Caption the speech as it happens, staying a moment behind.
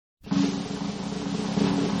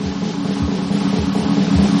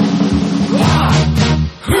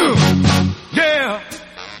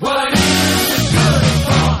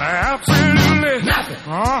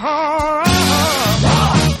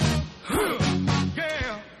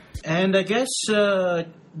And I guess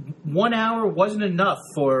 1 hour wasn't enough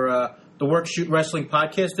for the Work Shoot Wrestling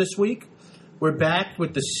podcast this week. We're back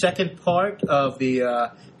with the second part of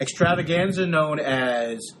the extravaganza known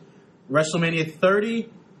as WrestleMania 30,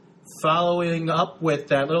 following up with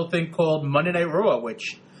that little thing called Monday Night Raw,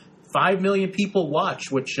 which 5 million people watch,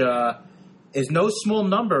 which is no small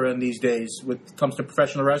number in these days when it comes to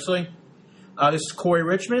professional wrestling. This is Corey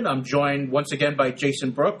Richmond. I'm joined once again by Jason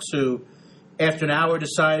Brooks, who, after an hour,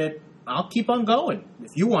 decided, I'll keep on going if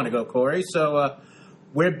you want to go, Corey. So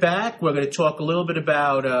we're back. We're going to talk a little bit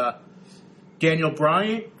about Daniel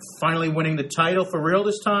Bryan finally winning the title for real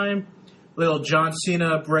this time, little John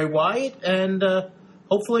Cena, Bray Wyatt, and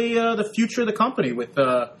hopefully the future of the company with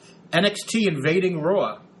NXT invading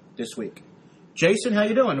Raw this week. Jason, how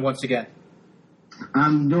you doing once again?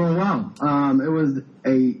 I'm doing well. It was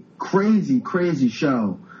a crazy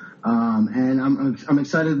show, and I'm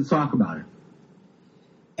excited to talk about it.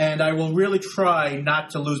 And I will really try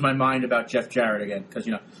not to lose my mind about Jeff Jarrett again, because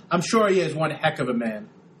I'm sure he is one heck of a man.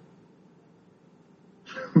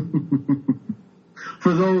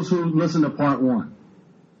 For those who listened to part one.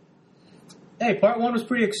 Hey, part one was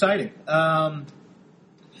pretty exciting. But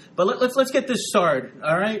let's get this started.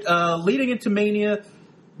 All right, leading into Mania,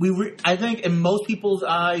 I think in most people's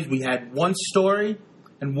eyes we had one story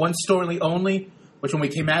and one story only. Which when we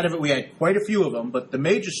came out of it, we had quite a few of them. But the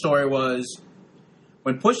major story was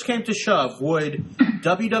when push came to shove, would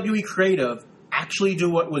WWE Creative actually do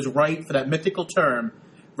what was right for that mythical term,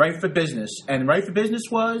 right for business? And right for business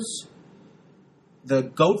was the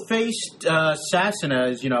goat-faced assassin,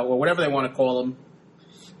 or whatever they want to call him,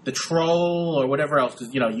 the troll or whatever else,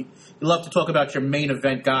 because you love to talk about your main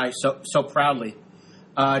event guy so proudly.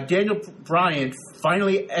 Daniel Bryan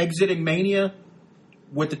finally exiting Mania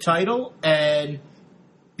with the title and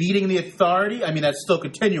beating the Authority. I mean, that's still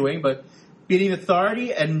continuing, but beating the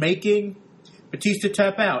Authority and making Batista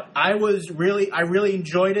tap out. I really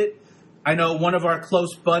enjoyed it. I know one of our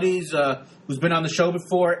close buddies who's been on the show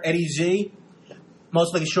before, Eddie Z,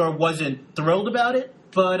 most likely sure wasn't thrilled about it,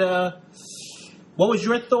 but what was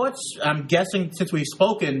your thoughts? I'm guessing since we've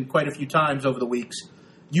spoken quite a few times over the weeks,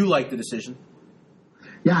 you liked the decision.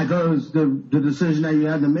 Yeah, I thought it was the decision that you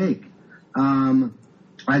had to make.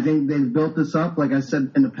 I think they've built this up, like I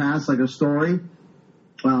said in the past, like a story.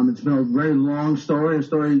 It's been a very long story,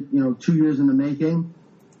 2 years in the making.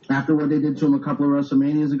 After what they did to him a couple of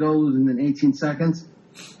WrestleManias ago, losing in 18 seconds.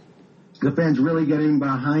 The fans really getting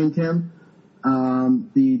behind him.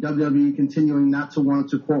 The WWE continuing not to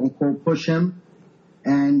want to quote-unquote push him.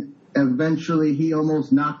 And eventually he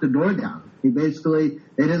almost knocked the door down. They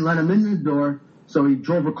didn't let him in the door, so he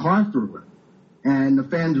drove a car through it. And the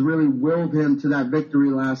fans really willed him to that victory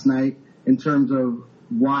last night in terms of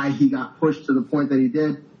why he got pushed to the point that he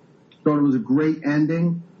did. Thought it was a great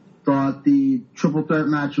ending. Thought the triple threat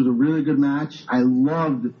match was a really good match. I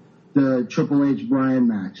loved the Triple H Bryan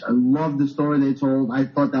match. I loved the story they told. I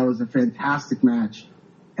thought that was a fantastic match.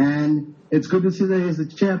 And it's good to see that he's the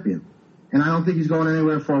champion. And I don't think he's going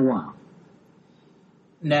anywhere for a while.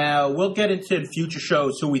 Now, we'll get into in future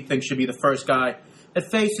shows who we think should be the first guy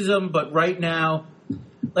that faces him, but right now,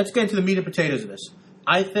 let's get into the meat and potatoes of this.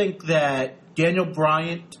 I think that Daniel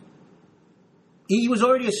Bryan, he was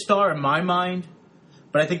already a star in my mind,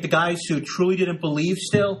 but I think the guys who truly didn't believe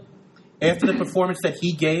still, after the performance that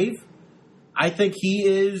he gave, I think he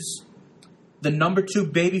is the number 2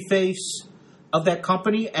 babyface of that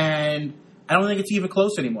company, and I don't think it's even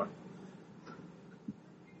close anymore.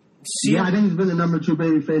 Yeah, I think he's been the number 2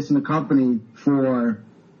 babyface in the company for,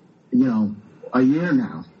 a year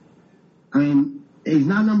now. I mean, he's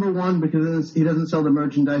not number 1 because he doesn't sell the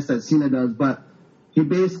merchandise that Cena does, but he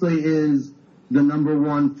basically is the number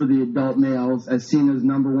 1 for the adult males as Cena's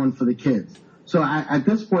number 1 for the kids. So at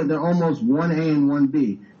this point, they're almost 1A and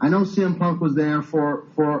 1B. I know CM Punk was there for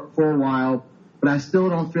a while, but I still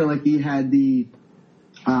don't feel like he had the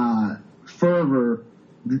fervor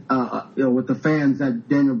with the fans that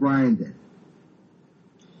Daniel Bryan did.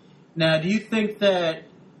 Now, what do you think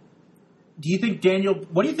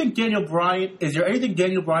Daniel Bryan, is there anything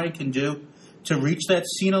Daniel Bryan can do to reach that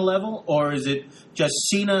Cena level, or is it just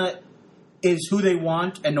Cena is who they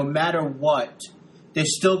want, and no matter what, they're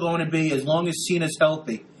still going to be, as long as Cena's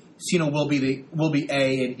healthy, Cena will be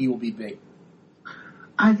A and he will be B?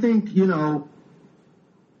 I think,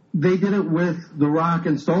 they did it with The Rock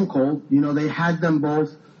and Stone Cold. They had them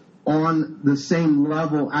both on the same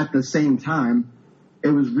level at the same time. It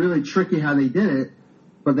was really tricky how they did it,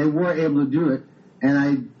 but they were able to do it. And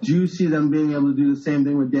I do see them being able to do the same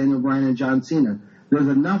thing with Daniel Bryan and John Cena. There's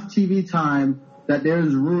enough TV time that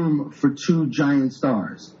there's room for 2 giant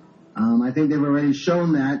stars. I think they've already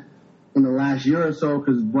shown that in the last year or so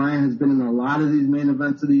because Bryan has been in a lot of these main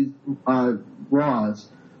events of these Raws.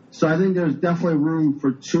 So I think there's definitely room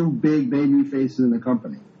for two big baby faces in the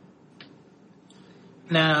company.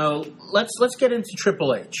 Now, let's get into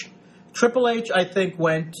Triple H. Triple H, I think,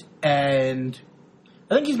 went and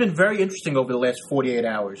I think he's been very interesting over the last 48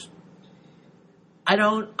 hours.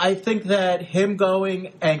 I think that him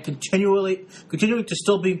going and continuing to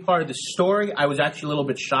still be part of the story, I was actually a little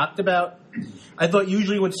bit shocked about. I thought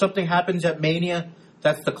usually when something happens at Mania,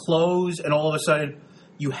 that's the close, and all of a sudden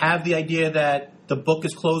you have the idea that the book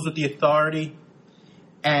is closed with the Authority,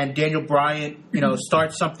 and Daniel Bryan,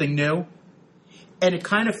 starts something new. And it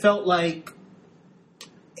kind of felt like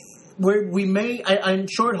I'm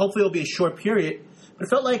sure hopefully it'll be a short period, but it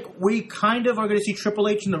felt like we kind of are going to see Triple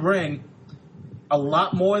H in the ring a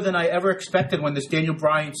lot more than I ever expected when this Daniel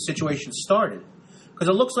Bryan situation started. Because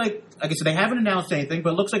it looks like I said, they haven't announced anything, but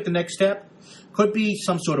it looks like the next step could be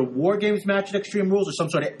some sort of War Games match at Extreme Rules or some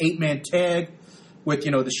sort of 8-man tag with,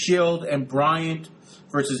 the Shield and Bryant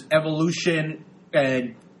versus Evolution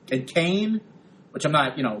and Kane, which I'm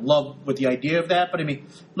not, love with the idea of that. But,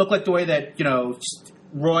 looked like the way that,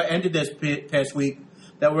 Raw ended this past week,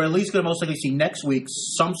 that we're at least going to most likely see next week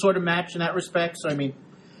some sort of match in that respect. So, I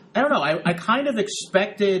don't know. I kind of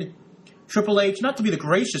expected Triple H not to be the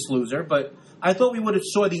gracious loser, but I thought we would have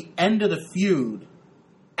saw the end of the feud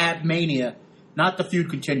at Mania, not the feud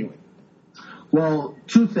continuing. Well,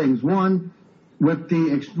 two things. One, with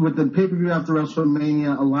the pay-per-view after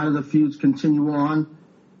WrestleMania, a lot of the feuds continue on.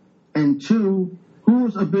 And two,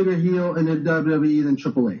 who's a bigger heel in the WWE than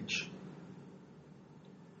Triple H?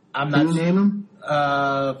 Can you name him?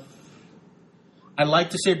 I'd like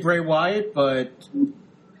to say Bray Wyatt, but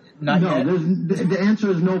not yet. The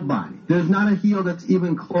answer is nobody. There's not a heel that's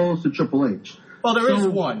even close to Triple H. Well, there is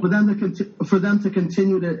one. For them to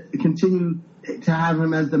continue to have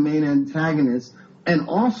him as the main antagonist, and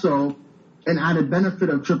also an added benefit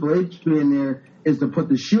of Triple H being there is to put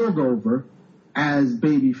the Shield over as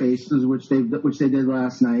baby faces, which they did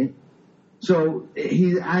last night. So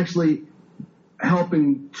he's actually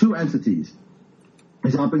helping two entities.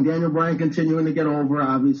 He's helping Daniel Bryan continuing to get over,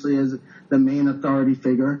 obviously, as the main authority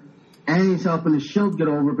figure. And he's helping the Shield get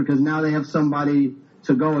over because now they have somebody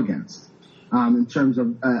to go against in terms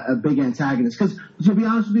of a big antagonist. Because, to be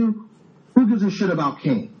honest with you, who gives a shit about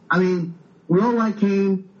Kane? We all like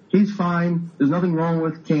Kane. He's fine. There's nothing wrong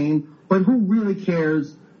with Kane. But who really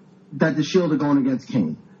cares that the Shield are going against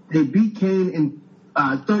Kane? They beat Kane in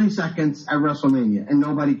 30 seconds at WrestleMania, and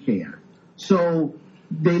nobody cared. So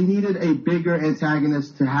they needed a bigger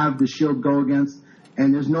antagonist to have the Shield go against,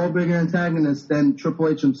 and there's no bigger antagonist than Triple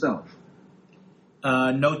H himself.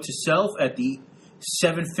 Note to self, at the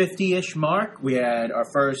 750-ish mark, we had our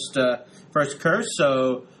first curse,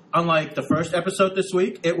 so unlike the first episode this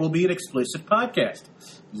week, it will be an explicit podcast.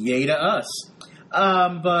 Yay to us.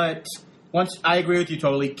 But once I agree with you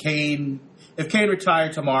totally, if Kane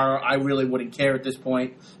retired tomorrow, I really wouldn't care at this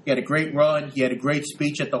point. He had a great run. He had a great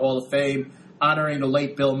speech at the Hall of Fame honoring the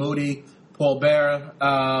late Bill Moody, Paul Bearer.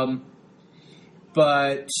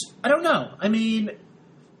 But I don't know.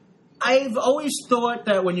 I've always thought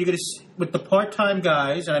that when you're going to, with the part-time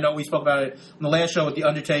guys, and I know we spoke about it on the last show with The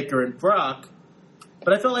Undertaker and Brock,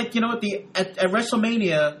 but I felt like, at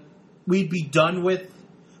WrestleMania, we'd be done with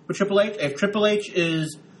Triple H. If Triple H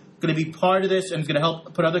is going to be part of this and is going to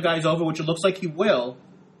help put other guys over, which it looks like he will,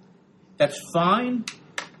 that's fine.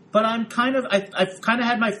 But I've kind of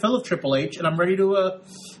had my fill of Triple H, and I'm ready to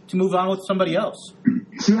move on with somebody else.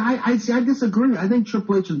 See, I disagree. I think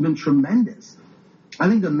Triple H has been tremendous. I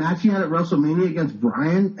think the match he had at WrestleMania against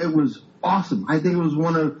Bryan, it was awesome. I think it was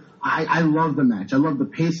I love the match. I love the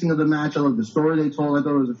pacing of the match. I love the story they told. I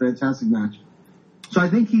thought it was a fantastic match. So I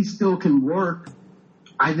think he still can work.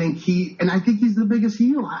 I think he's the biggest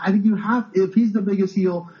heel. I think if he's the biggest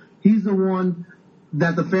heel, he's the one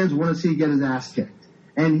that the fans want to see get his ass kicked.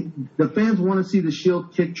 And the fans want to see the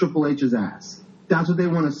Shield kick Triple H's ass. That's what they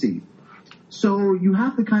want to see. So you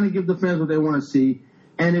have to kind of give the fans what they want to see.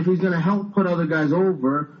 And if he's going to help put other guys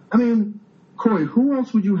over, Corey, who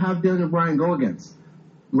else would you have Daniel Bryan go against?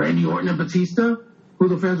 Randy Orton and Batista, who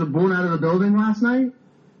the fans were booing out of the building last night?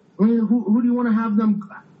 Who do you want to have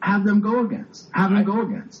them go against? And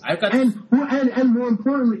more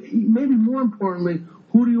importantly,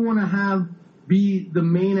 who do you want to have be the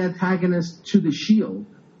main antagonist to the Shield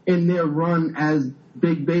in their run as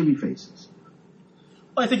big baby faces?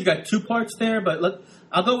 Well, I think you got two parts there, but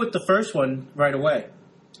I'll go with the first one right away.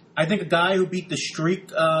 I think a guy who beat the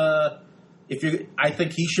streak, I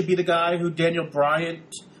think he should be the guy who Daniel Bryan.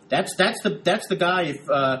 That's the guy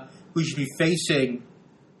who should be facing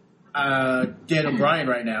Daniel Bryan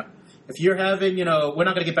right now. if you're having, we're not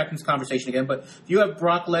going to get back into this conversation again, but if you have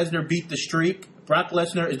Brock Lesnar beat the streak, Brock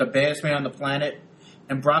Lesnar is the baddest man on the planet,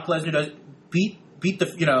 and Brock Lesnar does beat the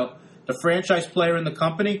the franchise player in the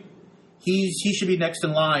company. He should be next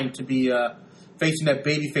in line to be facing that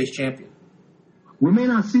babyface champion. We may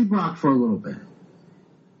not see Brock for a little bit.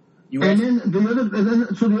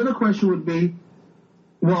 So the other question would be,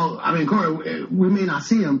 well, I mean, Corey, we may not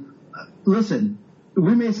see him. Listen,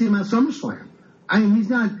 we may see him at SummerSlam. I mean,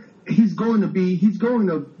 he's going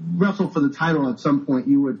to wrestle for the title at some point,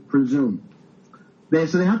 you would presume. So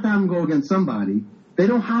they have to have him go against somebody. They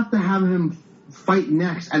don't have to have him fight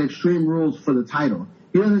next at Extreme Rules for the title.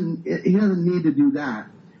 He doesn't need to do that.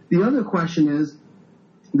 The other question is,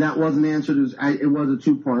 that wasn't answered, it was a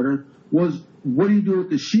two-parter, was what do you do with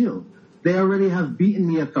the Shield? They already have beaten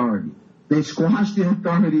the Authority. They squashed the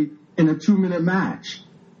Authority in a 2-minute match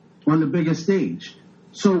on the biggest stage.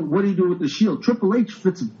 So what do you do with the Shield? Triple H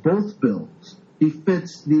fits both bills. He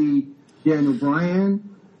fits the Daniel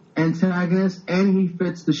Bryan antagonist, and he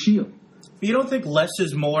fits the Shield. But you don't think less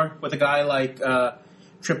is more with a guy like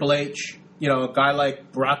Triple H, a guy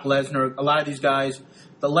like Brock Lesnar, a lot of these guys,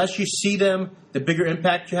 the less you see them, the bigger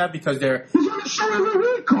impact you have because they're... He's on the show every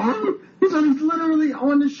week, Carl. He's literally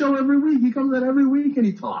on the show every week. He comes out every week and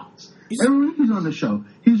he talks. Every week he's on the show.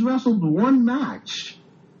 He's wrestled one match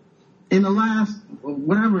in the last,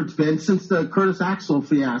 whatever it's been, since the Curtis Axel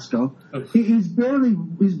fiasco. He's barely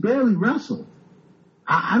wrestled.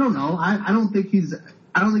 I don't know. I don't think he's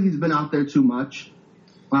been out there too much.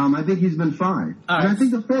 I think he's been fine. And I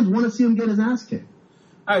think the fans want to see him get his ass kicked.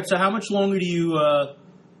 All right, so how much longer do you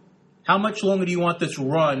want this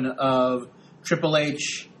run of Triple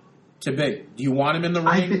H to be? Do you want him in the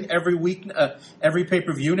ring every week, every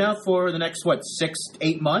pay-per-view now for the next,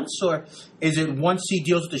 6-8 months? Or is it once he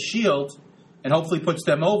deals with the Shield and hopefully puts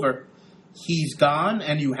them over, he's gone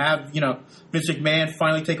and you have, Vince McMahon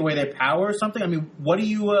finally take away their power or something? I mean, what do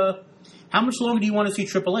you, how much longer do you want to see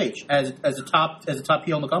Triple H as a top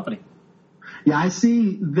heel in the company? Yeah, I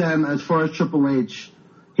see them as far as Triple H.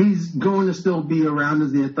 He's going to still be around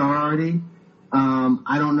as the Authority.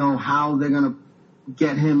 I don't know how they're going to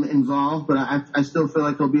get him involved, but I still feel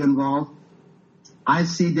like he'll be involved. I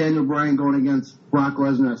see Daniel Bryan going against Brock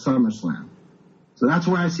Lesnar at SummerSlam. So that's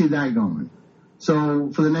where I see that going.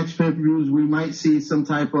 So for the next pay-per-views, we might see some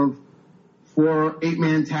type of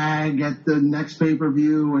 8-man tag at the next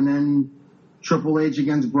pay-per-view, and then Triple H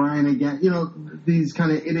against Bryan again. These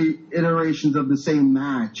kind of iterations of the same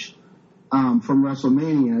match from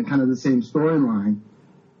WrestleMania, kind of the same storyline.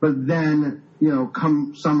 But then,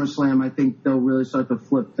 come SummerSlam, I think they'll really start to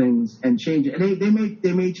flip things and change it. And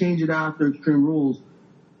they may change it after Extreme Rules,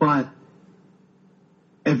 but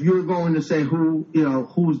if you're going to say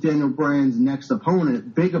who's Daniel Bryan's next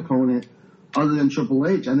opponent, big opponent, other than Triple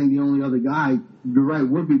H, I think the only other guy, you're right,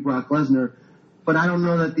 would be Brock Lesnar. But I don't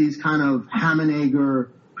know that these kind of ham and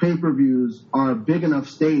egger pay-per-views are a big enough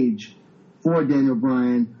stage for Daniel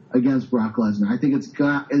Bryan against Brock Lesnar. I think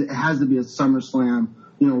it has to be a SummerSlam,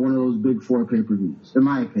 one of those big 4 pay-per-views, in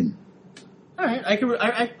my opinion. All right,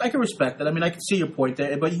 I can respect that. I mean, I can see your point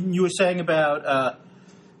there. But you were saying about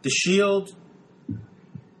the Shield.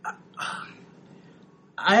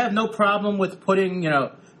 I have no problem with putting,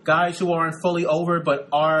 guys who aren't fully over but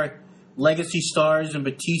are legacy stars and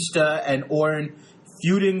Batista and Orton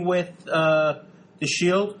feuding with the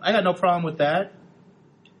Shield. I got no problem with that.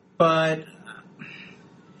 But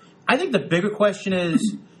I think the bigger question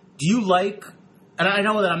is, do you like, and I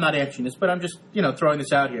know that I'm not answering this, but I'm just, throwing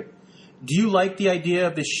this out here. Do you like the idea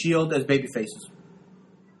of the Shield as babyfaces?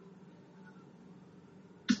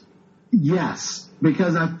 Yes,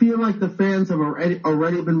 because I feel like the fans have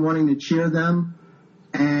already been wanting to cheer them,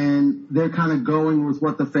 and they're kind of going with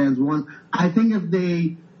what the fans want. I think if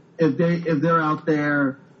they're out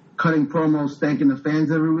there cutting promos, thanking the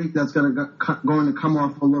fans every week, that's going to come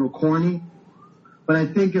off a little corny. But I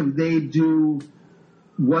think if they do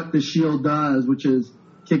what the Shield does, which is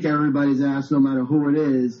kick everybody's ass no matter who it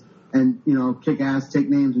is, and kick ass, take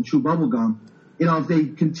names, and chew bubblegum, if they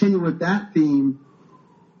continue with that theme,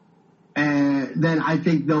 then I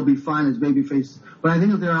think they'll be fine as babyfaces. But I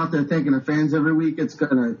think if they're out there thanking the fans every week, it's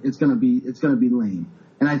gonna be lame.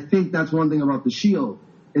 And I think that's one thing about the Shield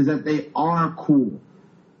is that they are cool.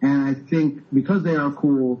 And I think because they are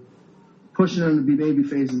cool, pushing them to be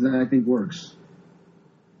babyfaces, that I think works.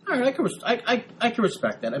 All right, I can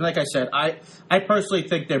respect that. And like I said, I personally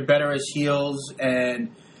think they're better as heels,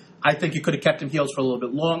 and I think you could have kept them heels for a little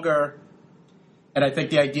bit longer. And I think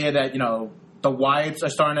the idea that, the Wyatts are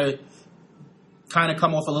starting to kind of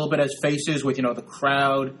come off a little bit as faces with, the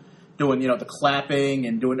crowd doing, the clapping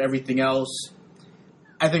and doing everything else.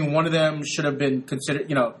 I think one of them should have been considered,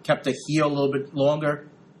 kept a heel a little bit longer.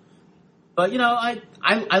 But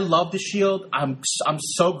I love the Shield. I'm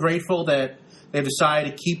so grateful that they've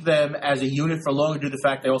decided to keep them as a unit for longer due to the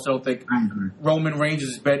fact they also don't think Roman Reigns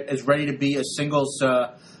is ready to be a singles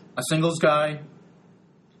guy.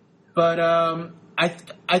 But I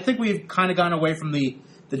think we've kind of gone away from the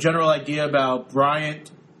general idea about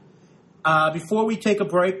Bryant. Before we take a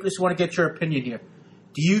break, I just want to get your opinion here.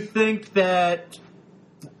 Do you think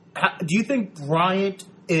Bryant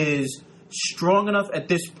is strong enough at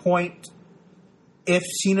this point, if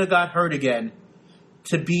Cena got hurt again,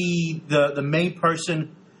 to be the main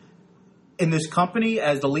person in this company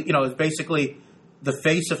as as basically the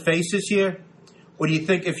face of faces here? Or do you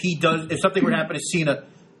think if something were to happen to Cena,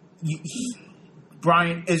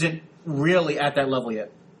 Bryant isn't really at that level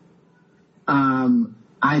yet?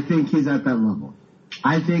 I think he's at that level.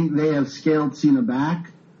 I think they have scaled Cena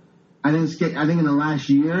back. I think in the last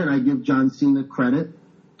year, and I give John Cena credit,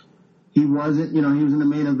 he wasn't, he was in the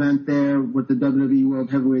main event there with the WWE World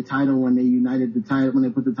Heavyweight title when they united the title, when they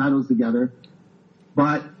put the titles together.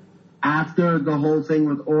 But after the whole thing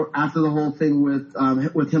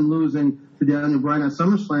with him losing to Daniel Bryan at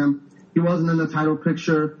SummerSlam, he wasn't in the title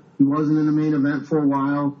picture. He wasn't in the main event for a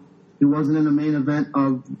while. He wasn't in the main event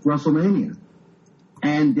of WrestleMania.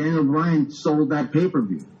 And Daniel Bryan sold that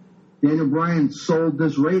pay-per-view. Daniel Bryan sold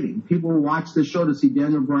this rating. People watched the show to see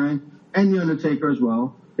Daniel Bryan and The Undertaker as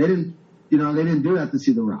well. They didn't do that to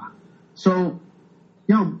see The Rock. So,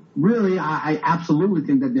 really, I absolutely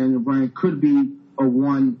think that Daniel Bryan could be a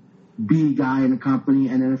 1B guy in the company,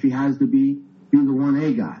 and then if he has to be the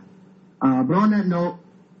 1A guy. But on that note,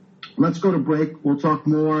 let's go to break. We'll talk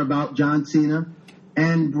more about John Cena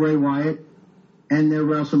and Bray Wyatt and their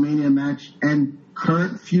WrestleMania match and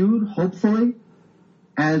current feud, hopefully,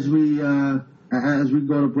 as we go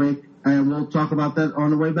to break. And we'll talk about that on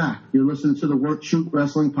the way back. You're listening to the Work Shoot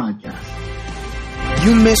Wrestling Podcast.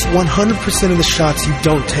 You miss 100% of the shots you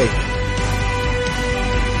don't take.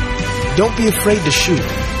 Don't be afraid to shoot.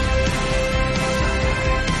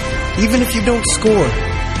 Even if you don't score,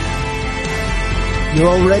 you're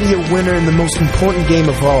already a winner in the most important game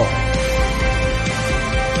of all.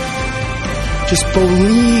 Just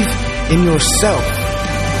believe in yourself.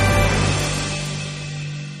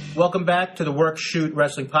 Welcome back to the Work Shoot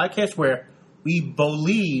Wrestling Podcast, where we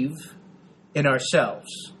believe in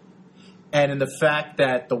ourselves and in the fact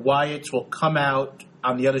that the Wyatts will come out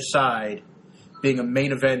on the other side being a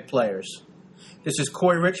main event players. This is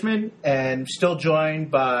Corey Richmond, and still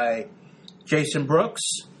joined by Jason Brooks.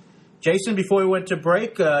 Jason, before we went to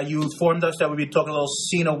break, you informed us that we'd be talking a little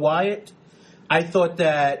Cena Wyatt. I thought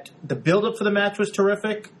that the build-up for the match was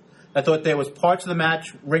terrific. I thought there was parts of the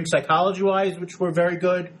match, ring psychology-wise, which were very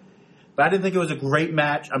good. But I didn't think it was a great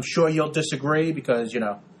match. I'm sure you'll disagree because,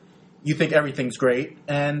 you think everything's great,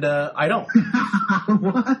 and I don't.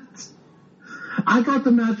 What? I thought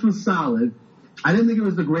the match was solid. I didn't think it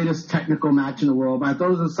was the greatest technical match in the world, but I thought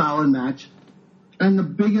it was a solid match. And the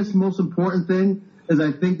biggest, most important thing is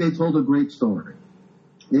I think they told a great story.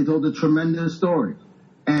 They told a tremendous story.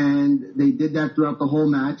 And they did that throughout the whole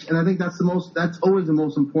match. And I think that's always the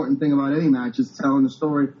most important thing about any match is telling the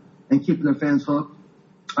story and keeping the fans hooked.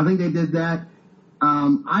 I think they did that.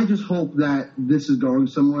 I just hope that this is going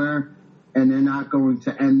somewhere and they're not going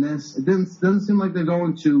to end this. It doesn't seem like they're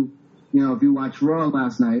going to, if you watch Raw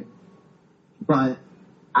last night. But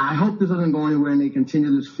I hope this doesn't go anywhere and they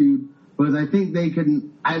continue this feud because I think they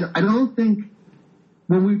can. I don't think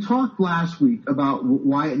when we talked last week about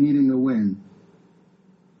Wyatt needing to win,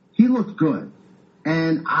 he looked good.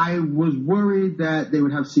 And I was worried that they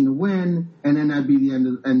would have Cena win and then that'd be the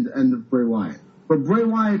end of Bray Wyatt. But Bray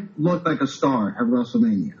Wyatt looked like a star at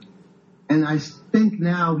WrestleMania. And I think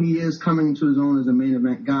now he is coming to his own as a main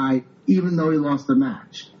event guy, even though he lost the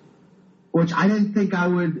match. Which I didn't think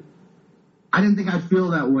I'd feel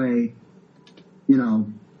that way,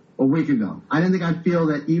 a week ago. I didn't think I'd feel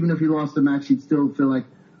that even if he lost the match, he'd still feel like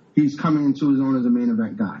he's coming into his own as a main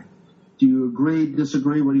event guy. Do you agree,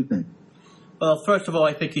 disagree? What do you think? Well, first of all,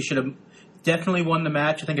 I think he should have definitely won the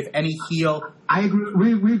match. I think if any heel... I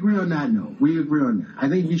agree. We agree on that note. We agree on that. I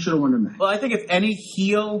think he should have won the match. Well, I think if any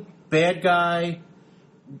heel, bad guy,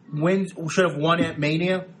 should have won at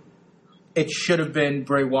Mania, it should have been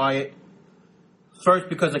Bray Wyatt. First,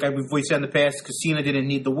 because like we said in the past, because Cena didn't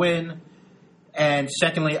need the win. And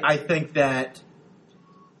secondly, I think that,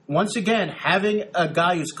 once again, having a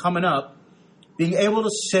guy who's coming up, being able to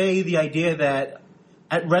say the idea that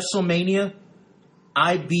at WrestleMania,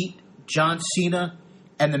 I beat John Cena,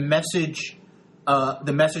 and the message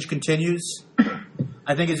continues,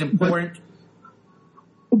 I think is important.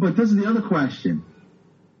 But this is the other question.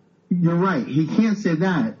 You're right. He can't say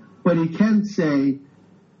that, but he can say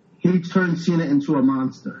he turned Cena into a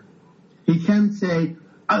monster. He can say,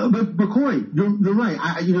 but Corey, you're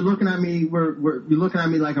right. You're looking at me. You're looking at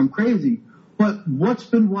me like I'm crazy. But what's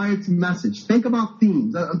been Wyatt's message? Think about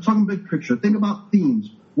themes. I'm talking big picture. Think about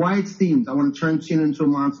themes. Wyatt's themes. I want to turn Cena into a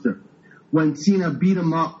monster. When Cena beat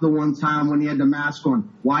him up the one time when he had the mask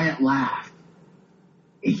on, Wyatt laughed.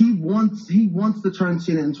 He wants to turn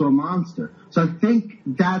Cena into a monster. So I think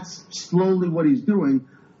that's slowly what he's doing.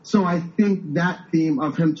 So I think that theme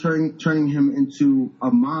of him turning him into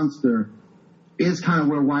a monster is kind of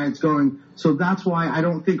where Wyatt's going. So that's why I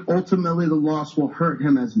don't think ultimately the loss will hurt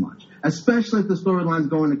him as much, especially if the storyline's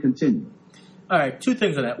going to continue. All right, two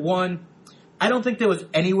things on that. One, I don't think there was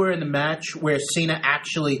anywhere in the match where Cena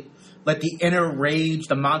actually let the inner rage,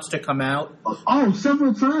 the monster, come out. Oh,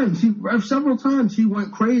 several times. Several times he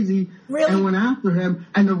went crazy and went after him,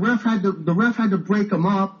 and the ref had to break him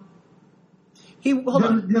up. There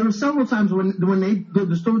were several times when the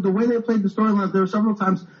way they played the storyline, there were several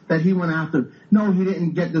times that he went after him. No, he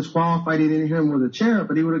didn't get disqualified. He didn't hit him with a chair,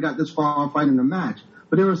 but he would have got disqualified in the match.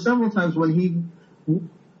 But there were several times when he,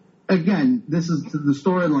 again, this is the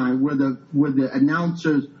storyline where the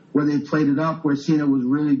announcers, where they played it up, where Cena was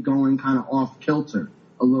really going kind of off kilter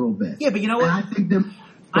a little bit. Yeah, but you know what? And I think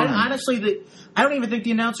honestly, I don't even think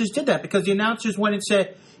the announcers did that, because the announcers went and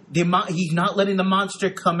said he's not letting the monster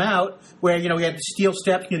come out, where, he had the steel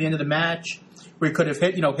steps near the end of the match where he could have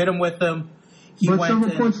hit him with them. But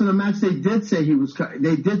several points in the match, they did say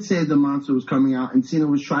the monster was coming out, and Cena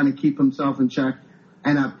was trying to keep himself in check,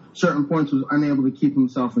 and at certain points was unable to keep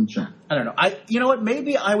himself in check. I don't know. You know what?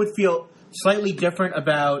 Maybe I would feel slightly different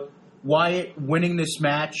about Wyatt winning this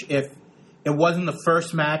match if it wasn't the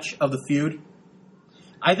first match of the feud.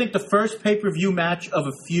 I think the first pay-per-view match of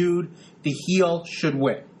a feud, the heel should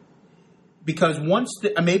win. Because once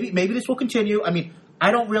maybe this will continue. I mean, I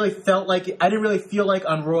didn't really feel like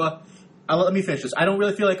on Raw. Let me finish this. I don't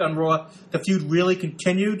really feel like on Raw the feud really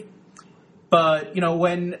continued. But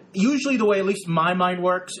when usually the way at least my mind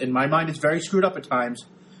works, and my mind is very screwed up at times,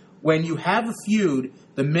 when you have a feud,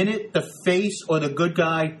 the minute the face or the good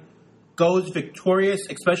guy goes victorious,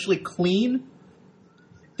 especially clean,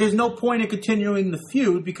 there's no point in continuing the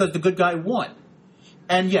feud because the good guy won.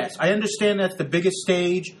 And yes, I understand that's the biggest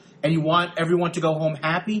stage, and you want everyone to go home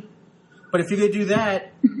happy. But if you're going to do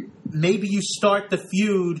that, maybe you start the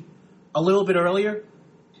feud a little bit earlier.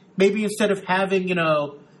 Maybe instead of having,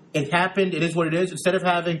 it happened, it is what it is, instead of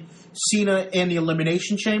having Cena in the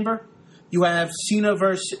Elimination Chamber, you have Cena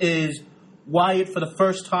versus Wyatt for the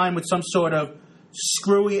first time with some sort of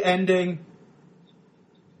screwy ending.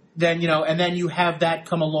 Then, and then you have that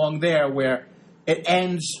come along there where it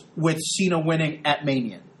ends with Cena winning at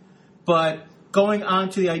Mania. But going on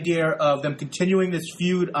to the idea of them continuing this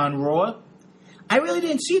feud on Raw, I really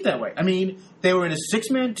didn't see it that way. I mean, they were in a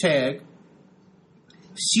 6-man tag.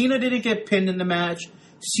 Cena didn't get pinned in the match.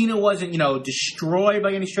 Cena wasn't, destroyed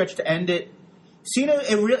by any stretch to end it. Cena,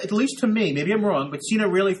 at least to me, maybe I'm wrong, but Cena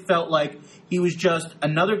really felt like he was just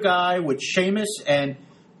another guy with Sheamus and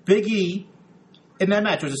Big E in that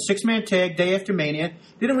match. It was a 6-man tag, day after Mania.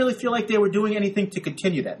 Didn't really feel like they were doing anything to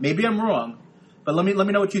continue that. Maybe I'm wrong, but let me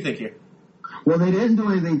know what you think here. Well, they didn't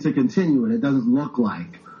do anything to continue it. It doesn't look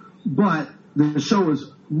like. But the show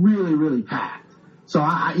was really, really packed. So,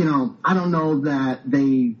 I don't know that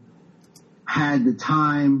they had the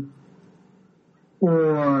time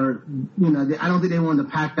or, I don't think they wanted to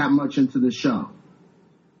pack that much into the show.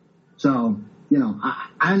 So,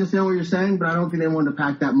 I understand what you're saying, but I don't think they wanted to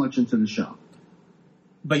pack that much into the show.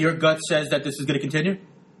 But your gut says that this is going to continue?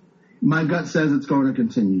 My gut says it's going to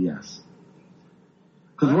continue, yes.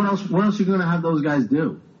 Because what else are you going to have those guys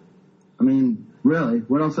do? I mean, really,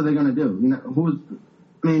 what else are they going to do?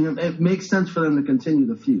 It makes sense for them to continue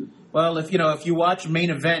the feud. Well, if you watch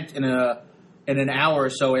Main Event in an hour or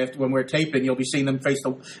so after when we're taping, you'll be seeing them face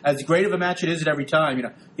as great of a match it is at every time.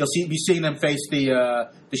 You'll be seeing them face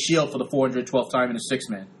the Shield for the 412th time in a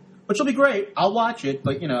 6-man, which will be great. I'll watch it,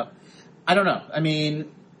 but I don't know. I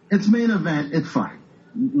mean, it's Main Event. It's fine.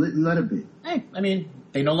 Let it be. Hey,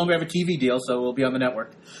 they no longer have a TV deal, so we'll be on the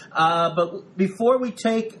network. But before we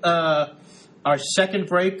take our second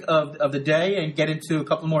break of the day and get into a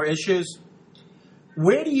couple more issues,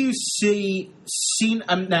 where do you see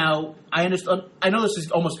Cena now? I understand. I know this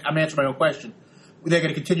is almost. I'm answering my own question. They're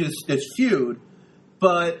going to continue this feud,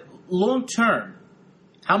 but long term,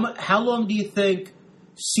 how long do you think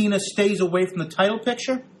Cena stays away from the title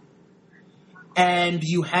picture? And do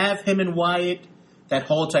you have him and Wyatt that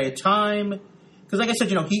whole entire time? Because like I said,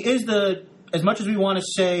 he is as much as we want to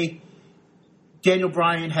say Daniel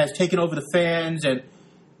Bryan has taken over the fans and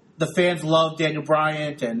the fans love Daniel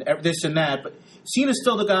Bryan and this and that, but Cena's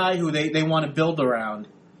still the guy who they want to build around.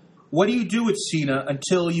 What do you do with Cena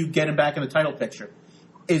until you get him back in the title picture?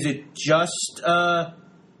 Is it just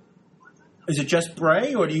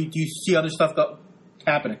Bray, or do you see other stuff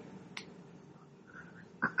happening?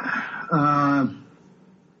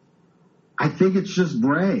 I think it's just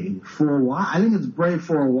Bray for a while. I think it's Bray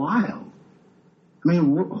for a while. I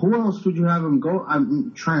mean, who else would you have him go?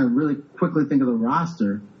 I'm trying to really quickly think of the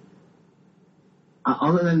roster.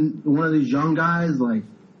 Other than one of these young guys like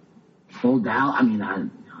Bo Dallas. I mean, I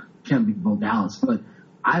can't be Bo Dallas, but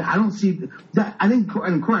I don't see that. I think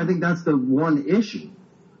that's the one issue.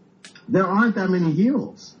 There aren't that many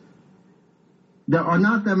heels. There are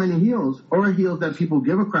not that many heels, or heels that people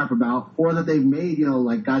give a crap about, or that they've made,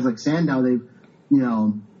 like guys like Sandow, they've,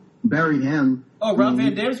 buried him. Oh, Rob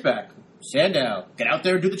Van Dam's back. Sandow, get out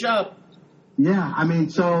there and do the job. Yeah, I mean,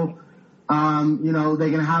 so, they're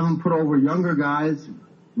going to have him put over younger guys,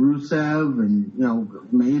 Rusev and,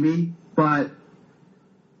 maybe, but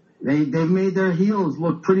they've made their heels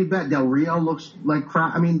look pretty bad. Del Rio looks like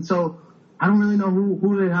crap. I mean, so I don't really know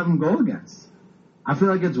who they have him go against. I feel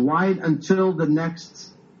like it's wide until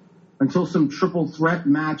some triple threat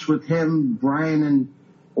match with him, Bryan, and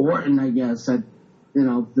Orton, I guess, at,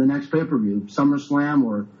 the next pay-per-view, SummerSlam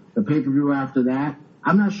or the pay-per-view after that.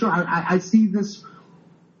 I'm not sure. I see this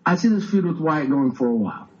feud with Wyatt going for a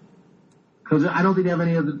while. Because I don't think they have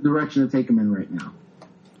any other direction to take him in right now.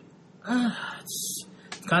 It's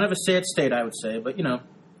kind of a sad state, I would say, but,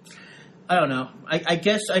 I don't know. I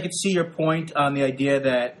guess I could see your point on the idea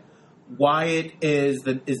that Wyatt is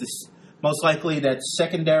the most likely that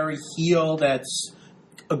secondary heel that's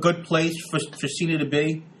a good place for Cena to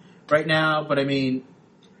be right now. But, I mean,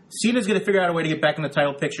 Cena's going to figure out a way to get back in the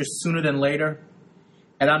title picture sooner than later.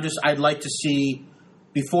 And I'd like to see,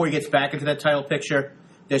 before he gets back into that title picture,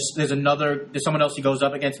 there's someone else he goes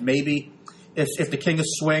up against, maybe. If the King of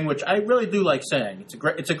Swing, which I really do like saying, it's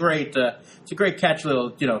a great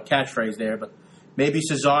catchphrase there. But maybe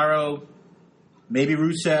Cesaro, maybe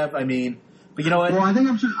Rusev. I mean, but you know what? Well, I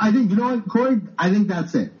think you know what, Corey? I think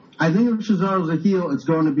that's it. I think if Cesaro's a heel, it's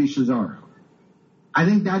going to be Cesaro. I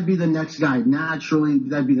think that'd be the next guy. Naturally,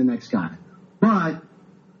 that'd be the next guy. But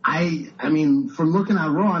I mean, from looking at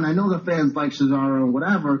Raw, and I know the fans like Cesaro and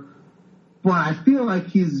whatever, but I feel like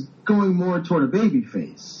he's going more toward a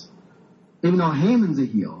babyface. Even though Heyman's a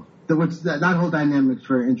heel, that whole dynamic's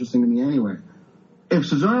very interesting to me anyway. If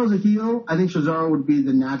Cesaro's a heel, I think Cesaro would be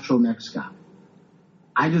the natural next guy.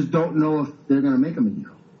 I just don't know if they're going to make him a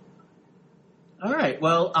heel. All right.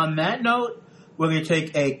 Well, on that note, we're going to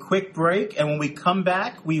take a quick break, and when we come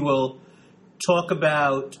back, we will talk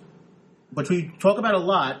about, which we talk about a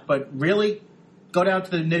lot, but really go down to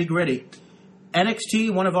the nitty-gritty.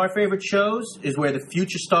 NXT, one of our favorite shows, is where the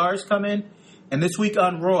future stars come in, and this week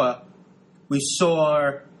on Raw, we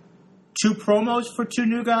saw 2 promos for 2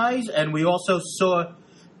 new guys, and we also saw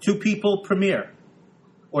 2 people premiere,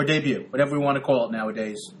 or debut, whatever we want to call it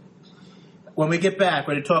nowadays. When we get back,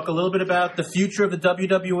 we're going to talk a little bit about the future of the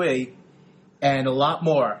WWE and a lot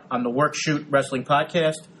more on the Work Shoot Wrestling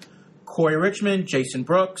Podcast. Corey Richmond, Jason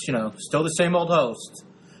Brooks, still the same old hosts,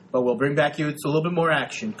 but we'll bring back you a little bit more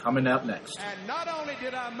action coming up next. And not only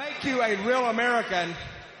did I make you a real American,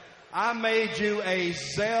 I made you a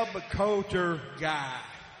Zeb Coulter guy.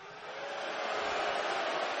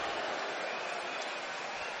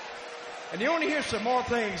 And you want to hear some more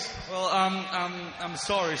things? Well, I'm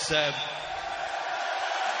sorry, Seb.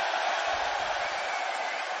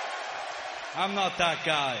 I'm not that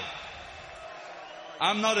guy.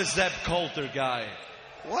 I'm not a Zeb Coulter guy.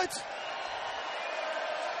 What?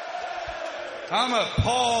 I'm a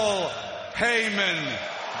Paul Heyman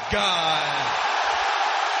guy.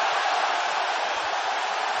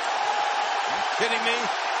 Kidding me?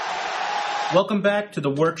 Welcome back to the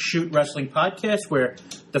Work Shoot Wrestling Podcast, where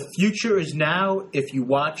the future is now. If you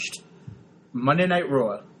watched Monday Night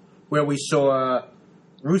Raw, where we saw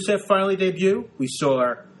Rusev finally debut, we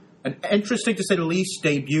saw an interesting, to say the least,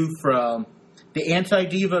 debut from the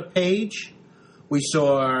Anti-Diva Paige. We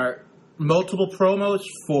saw multiple promos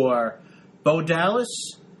for Bo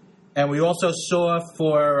Dallas, and we also saw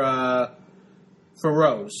for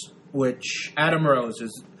Rose, which Adam Rose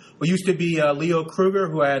is. What used to be Leo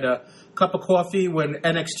Kruger, who had a cup of coffee when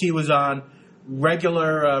NXT was on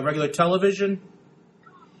regular television.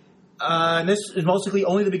 And this is mostly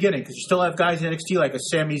only the beginning, because you still have guys in NXT like a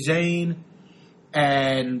Sami Zayn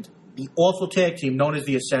and the awful tag team known as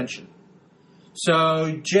the Ascension.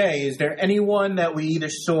 So, Jay, is there anyone that we either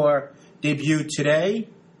saw debut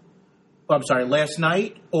last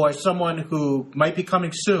night, or someone who might be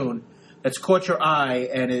coming soon that's caught your eye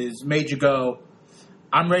and has made you go,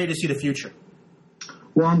 I'm ready to see the future?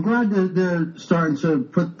 Well, I'm glad that they're starting to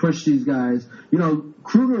push these guys. You know,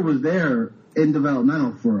 Kruger was there in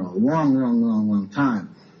developmental for a long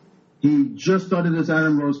time. He just started this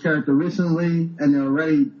Adam Rose character recently, and they're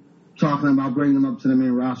already talking about bringing him up to the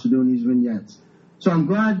main roster doing these vignettes. So I'm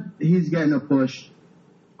glad he's getting a push.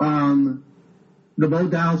 The Bo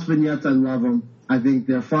Dallas vignettes, I love them. I think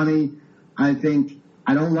they're funny. I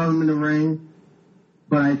don't love him in the ring,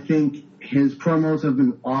 but I think his promos have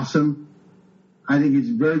been awesome. I think he's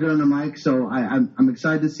very good on the mic, so I'm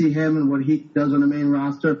excited to see him and what he does on the main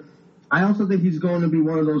roster. I also think he's going to be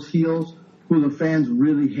one of those heels who the fans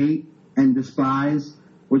really hate and despise,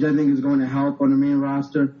 which I think is going to help on the main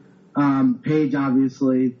roster. Paige,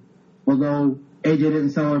 obviously, although AJ didn't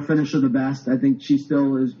sell her finisher the best, I think she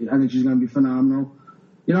still is. I think she's going to be phenomenal.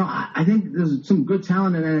 You know, I think there's some good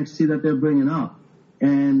talent in NXT that they're bringing up,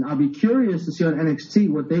 and I'll be curious to see on NXT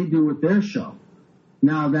what they do with their show.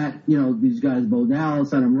 Now that, you know, these guys, Bo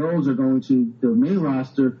Dallas, Adam Rose, are going to the main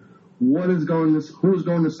roster, who's going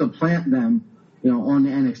to supplant them, you know, on the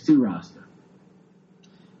NXT roster?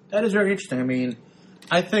 That is very interesting. I mean,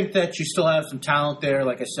 I think that you still have some talent there,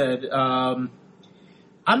 like I said. I'm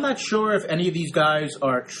not sure if any of these guys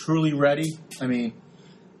are truly ready. I mean,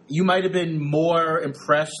 you might have been more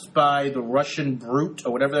impressed by the Russian Brute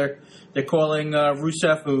or whatever they're calling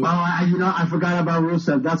Rusev. Who? Oh, I forgot about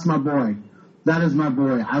Rusev. That's my boy. That is my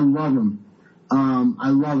boy. I love him.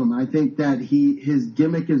 I think that his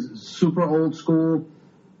gimmick is super old school.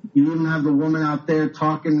 You even have the woman out there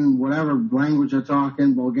talking whatever language they're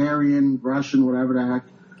talking, Bulgarian, Russian, whatever the heck.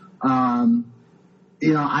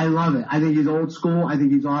 You know, I love it. I think he's old school. I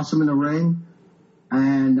think he's awesome in the ring.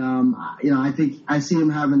 And, you know, I think I see him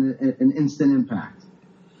having an instant impact.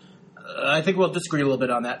 I think we'll disagree a little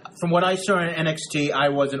bit on that. From what I saw in NXT, I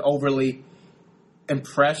wasn't overly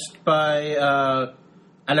impressed by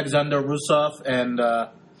Alexander Rusev, and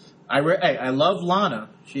I love Lana.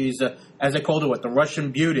 She's, as I called her, the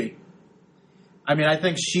Russian beauty. I mean, I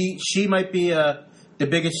think she might be the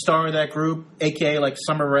biggest star of that group, a.k.a. like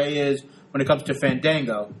Summer Rae is when it comes to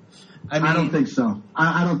Fandango. I don't think so.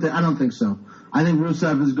 I don't think so. I think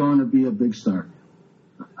Rusev is going to be a big star.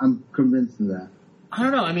 I'm convinced of that. I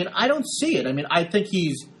don't know. I mean, I don't see it. I mean, I think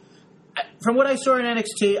from what I saw in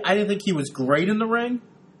NXT, I didn't think he was great in the ring.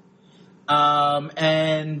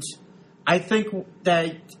 And I think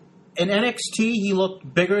that in NXT, he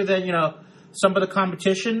looked bigger than, you know, some of the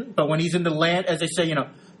competition. But when he's in the land, as I say, you know,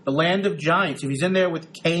 the land of giants, if he's in there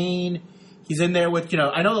with Kane, he's in there with, you know,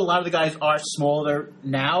 I know a lot of the guys are smaller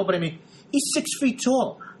now, but I mean, he's 6 feet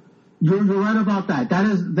tall. You're right about that. That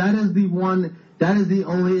is the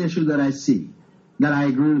only issue that I see that I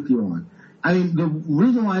agree with you on. I mean, the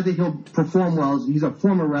reason why I think he'll perform well is he's a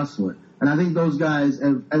former wrestler. And I think those guys,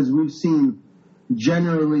 as we've seen,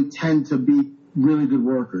 generally tend to be really good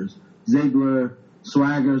workers. Ziggler,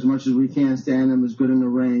 Swagger, as much as we can't stand him, is good in the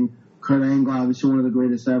ring. Kurt Angle, obviously one of the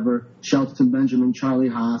greatest ever. Shelton Benjamin, Charlie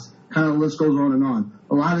Haas. Kind of the list goes on and on.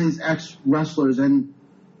 A lot of these ex-wrestlers, and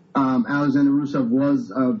Alexander Rusev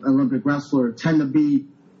was an Olympic wrestler, tend to be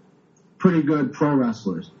pretty good pro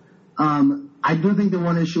wrestlers. I do think the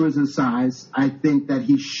one issue is his size. I think that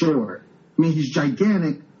he's short. I mean, he's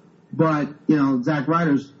gigantic, but, you know, Zack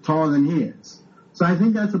Ryder's taller than he is. So I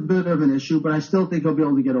think that's a bit of an issue, but I still think he'll be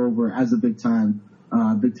able to get over as a big-time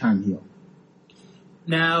heel.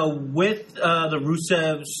 Now, with the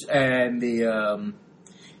Rusevs and the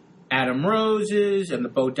Adam Roses and the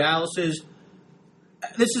Bo Dallases,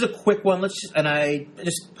 this is a quick one. I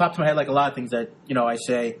just popped in my head like a lot of things that, you know, I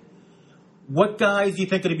say. What guys do you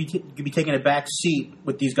think are going to be taking a back seat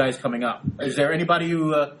with these guys coming up? Is there anybody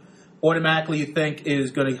who automatically you think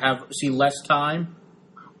is going to see less time?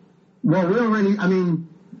 Well,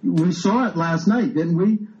 we saw it last night, didn't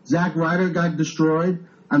we? Zack Ryder got destroyed.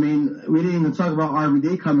 I mean, we didn't even talk about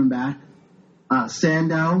RVD coming back.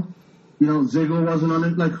 Sandow, you know, Ziggler wasn't on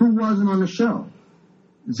it. Like, who wasn't on the show?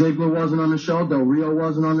 Ziggler wasn't on the show. Del Rio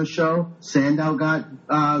wasn't on the show. Sandow got,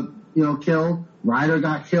 killed. Ryder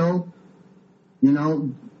got killed. You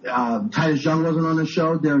know, Titus Young wasn't on the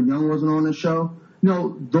show. Darren Young wasn't on the show. You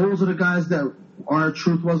know, those are the guys that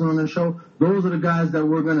R-Truth wasn't on the show. Those are the guys that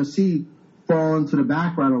we're going to see fall into the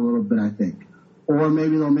background a little bit, I think. Or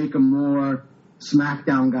maybe they'll make them more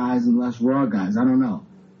SmackDown guys and less Raw guys. I don't know.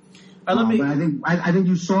 But I think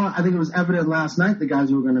you saw. I think it was evident last night the guys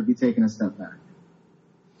who were going to be taking a step back.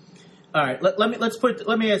 All right, let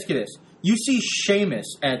me ask you this: you see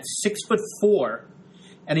Sheamus at 6'4",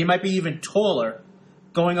 and he might be even taller,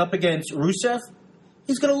 going up against Rusev.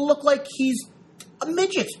 He's going to look like he's a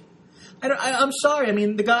midget. I'm sorry. I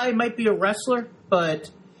mean, the guy might be a wrestler, but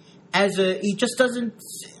he just doesn't.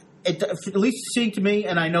 At least seeing to me,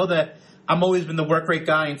 and I know that I'm always been the work rate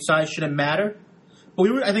guy, and size shouldn't matter.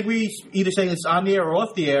 But I think we either saying this on the air or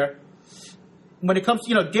off the air. When it comes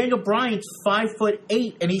to Daniel Bryan's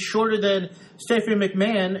 5'8", and he's shorter than Stephanie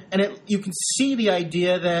McMahon, and you can see the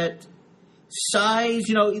idea that size,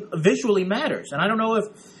 visually matters. And I don't know if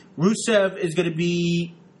Rusev is going to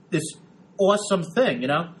be this awesome thing.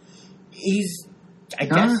 I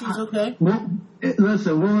guess he's okay. Well,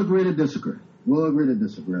 listen, we'll agree to disagree. We'll agree to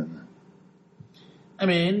disagree on that. I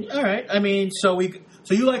mean, all right. I mean, so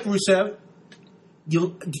you like Rusev?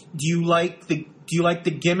 Do you like the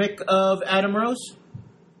gimmick of Adam Rose?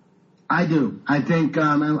 I do. I think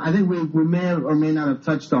we may or may not have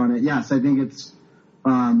touched on it. Yes, I think it's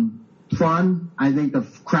fun. I think the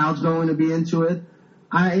crowd's going to be into it.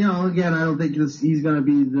 Again, I don't think he's going to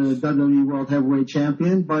be the WWE World Heavyweight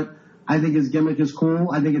Champion, but I think his gimmick is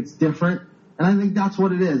cool. I think it's different, and I think that's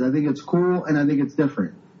what it is. I think it's cool, and I think it's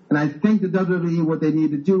different. And I think the WWE, what they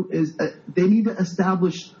need to do is they need to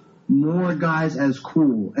establish more guys as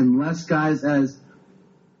cool and less guys as,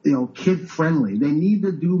 kid friendly. They need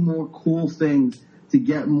to do more cool things to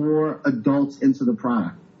get more adults into the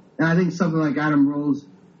product. And I think something like Adam Rose,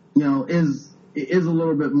 is a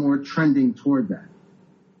little bit more trending toward that.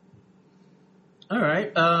 All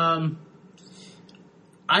right.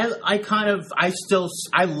 I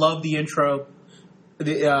love the intro,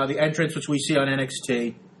 the entrance which we see on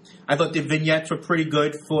NXT. I thought the vignettes were pretty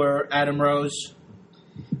good for Adam Rose.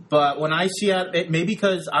 But when I see it, maybe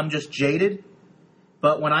because I'm just jaded,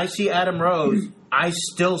 but when I see Adam Rose, I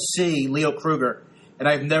still see Leo Kruger, and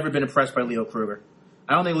I've never been impressed by Leo Kruger.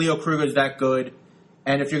 I don't think Leo Kruger is that good,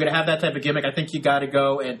 and if you're going to have that type of gimmick, I think you got to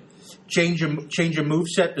go and change your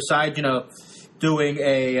moveset besides, doing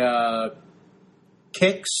a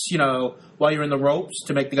kicks, while you're in the ropes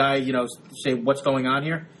to make the guy, say what's going on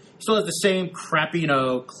here. He still has the same crappy,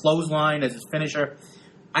 clothesline as his finisher.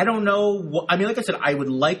 I don't know. I mean, like I said, I would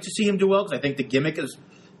like to see him do well because I think the gimmick is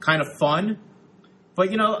kind of fun. But,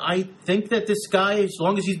 I think that this guy, as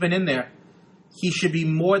long as he's been in there, he should be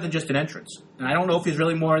more than just an entrance. And I don't know if he's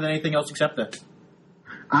really more than anything else except that.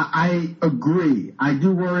 I agree. I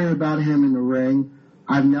do worry about him in the ring.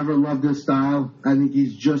 I've never loved his style. I think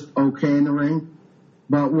he's just okay in the ring.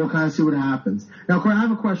 But we'll kind of see what happens. Now, Corey, I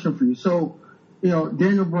have a question for you. So,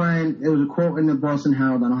 Daniel Bryan, there was a quote in the Boston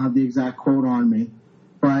Herald. I don't have the exact quote on me.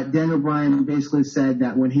 But Daniel Bryan basically said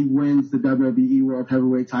that when he wins the WWE World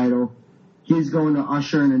Heavyweight title, he's going to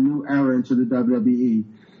usher in a new era into the WWE.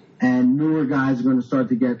 And newer guys are going to start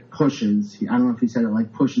to get pushes. I don't know if he said it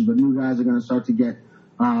like pushes, but new guys are going to start to get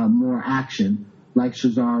more action, like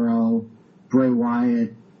Cesaro, Bray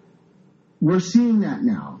Wyatt. We're seeing that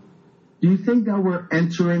now. Do you think that we're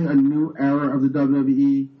entering a new era of the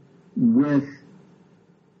WWE with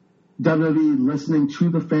WWE listening to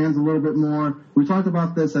the fans a little bit more? We talked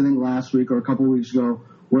about this, I think, last week or a couple of weeks ago,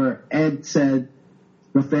 where Ed said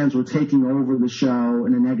the fans were taking over the show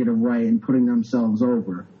in a negative way and putting themselves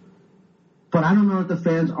over. But I don't know if the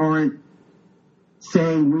fans aren't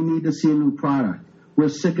saying we need to see a new product. We're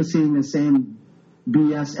sick of seeing the same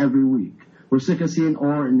BS every week. We're sick of seeing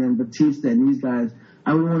Orton and Batista and these guys,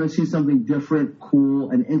 and we want to see something different, cool,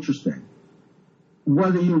 and interesting.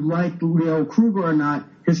 Whether you like Leo Kruger or not,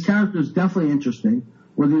 his character is definitely interesting.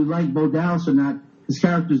 Whether you like Bo Dallas or not, his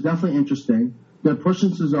character is definitely interesting. They're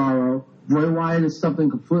pushing Cesaro. Bray Wyatt is something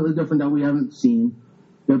completely different that we haven't seen.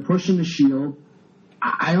 They're pushing the Shield.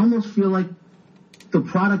 I almost feel like the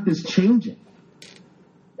product is changing,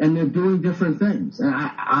 and they're doing different things. And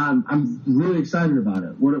I'm really excited about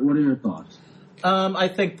it. What are your thoughts? I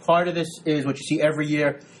think part of this is what you see every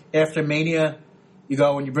year after Mania. You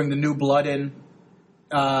go and you bring the new blood in.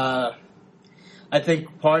 I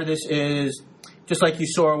think part of this is just like you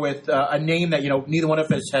saw with a name that neither one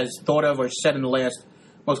of us has thought of or said in the last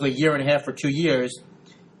mostly year and a half or 2 years.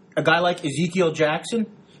 A guy like Ezekiel Jackson,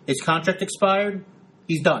 his contract expired.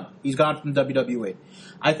 He's done. He's gone from WWE.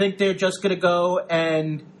 I think they're just going to go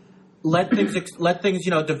and let things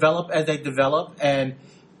develop as they develop. And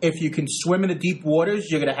if you can swim in the deep waters,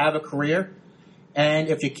 you're going to have a career. And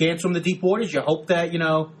if you can't swim the deep waters, you hope that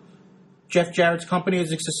Jeff Jarrett's company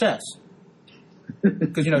is a success.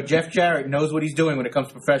 Because Jeff Jarrett knows what he's doing when it comes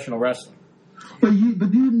to professional wrestling. But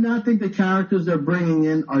do you not think the characters they're bringing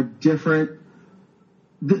in are different?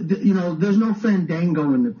 There's no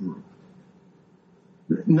Fandango in the group.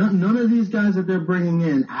 None of these guys that they're bringing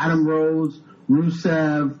in, Adam Rose,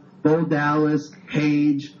 Rusev, Bo Dallas,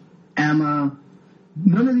 Paige, Emma,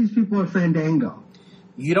 none of these people are Fandango.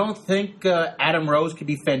 You don't think Adam Rose could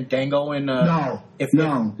be Fandango in? No, he's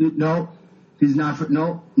not.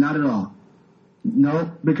 No, not at all.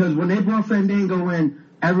 No, because when they brought Fandango in,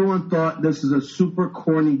 everyone thought this is a super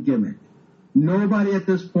corny gimmick. Nobody at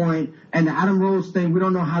this point, and the Adam Rose thing, we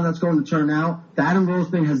don't know how that's going to turn out. The Adam Rose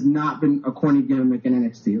thing has not been a corny gimmick in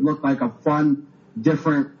NXT. It looked like a fun,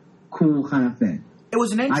 different, cool kind of thing. It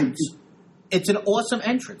was an entrance. It's an awesome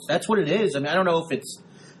entrance. That's what it is. I mean, I don't know if it's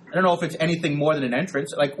anything more than an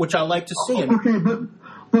entrance, like which I like to see. Okay,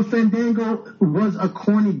 but Fandango was a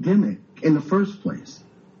corny gimmick in the first place.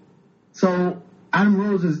 So Adam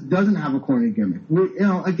Rose doesn't have a corny gimmick.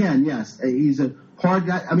 Again, yes, he's a party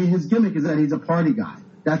guy. I mean, his gimmick is that he's a party guy.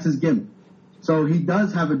 That's his gimmick. So he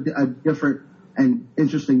does have a different and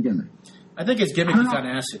interesting gimmick. I think his gimmick is on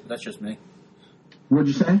acid. That's just me. What'd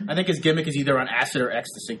you say? I think his gimmick is either on acid or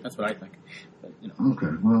ecstasy. That's what I think. But, Okay,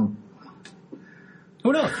 well,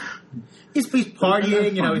 who knows? He's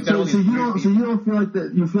partying. He's got all these. So you don't feel like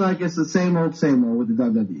that? You feel like it's the same old with the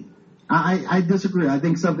WWE? I disagree. I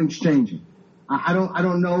think something's changing. I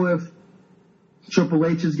don't know if Triple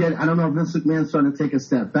H is getting. I don't know if Vince McMahon's starting to take a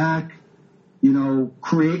step back.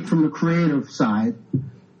 Create from the creative side.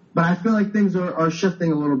 But I feel like things are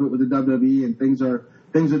shifting a little bit with the WWE, and things are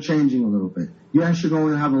changing a little bit. Yes, you're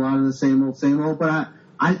going to have a lot of the same old, but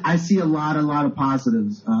I see a lot of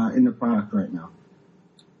positives in the product right now.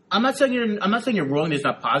 I'm not saying you're wrong. There's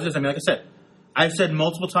not positives. I mean, like I said, I've said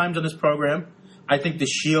multiple times on this program, I think the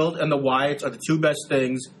Shield and the Wyatts are the two best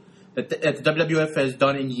things that the WWF has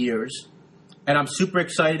done in years, and I'm super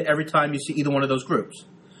excited every time you see either one of those groups.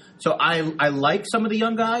 So I like some of the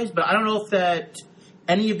young guys, but I don't know if that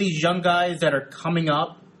any of these young guys that are coming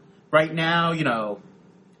up right now,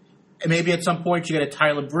 maybe at some point you get a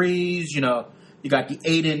Tyler Breeze, you got the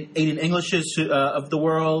Aiden Englishes of the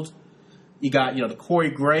world, you got the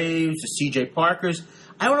Corey Graves, the CJ Parkers.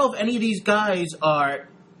 I don't know if any of these guys are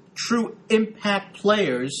true impact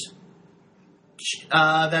players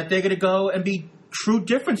that they're going to go and be true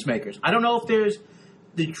difference makers. I don't know if there's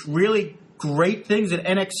the really great things at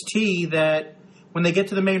NXT that when they get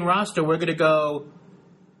to the main roster, we're going to go,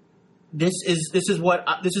 this is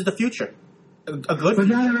the future. A good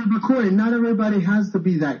future. But Corey, not everybody has to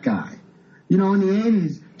be that guy. In the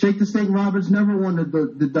 80s, Jake the Snake Roberts never won the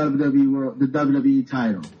WWE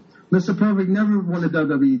title. Mr. Perfect never won the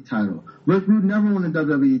WWE title. Rick Rude never won the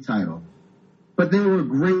WWE title. But they were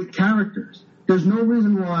great characters. There's no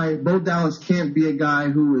reason why Bo Dallas can't be a guy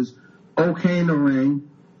who is okay in the ring,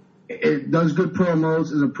 does good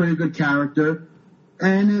promos, is a pretty good character,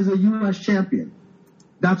 and is a U.S. champion.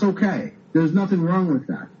 That's okay. There's nothing wrong with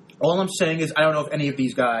that. All I'm saying is I don't know if any of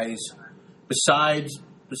these guys, besides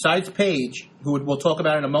Paige, who we'll talk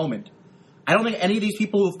about in a moment, I don't think any of these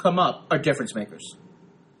people who've come up are difference makers.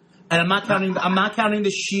 And I'm not counting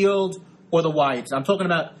the Shield or the Wyatts. I'm talking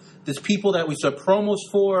about these people that we saw promos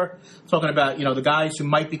for. I'm talking about the guys who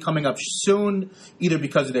might be coming up soon, either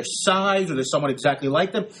because of their size or there's someone exactly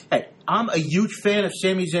like them. Hey, I'm a huge fan of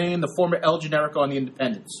Sami Zayn, the former El Generico on the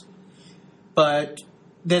Independents, but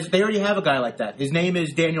they already have a guy like that. His name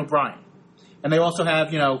is Daniel Bryan, and they also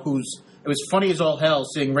have it was funny as all hell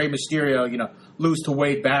seeing Rey Mysterio lose to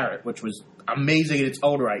Wade Barrett, which was amazing in its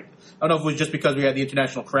own right. I don't know if it was just because we had the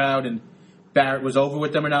international crowd and Barrett was over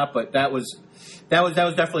with them or not, but that was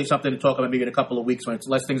definitely something to talk about maybe in a couple of weeks when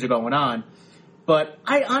less things are going on. But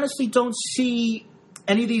I honestly don't see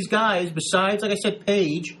any of these guys besides, like I said,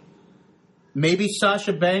 Paige. Maybe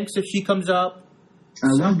Sasha Banks if she comes up. I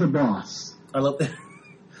love the boss. I love that.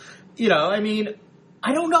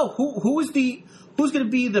 I don't know who's going to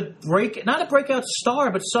be the not a breakout star,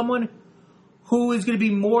 but someone who is going to be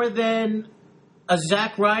more than a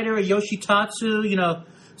Zack Ryder, a Yoshitatsu,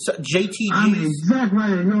 JTG. I mean, Zack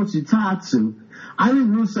Ryder and Yoshitatsu. I think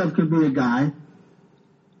Rusev could be a guy.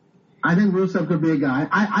 I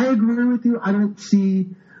agree with you. I don't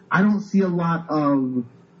see a lot of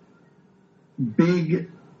big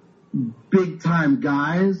time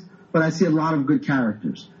guys, but I see a lot of good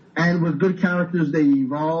characters. And with good characters, they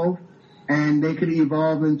evolve, and they could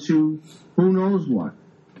evolve into who knows what.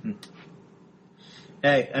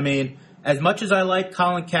 Hey, as much as I like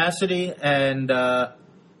Colin Cassidy and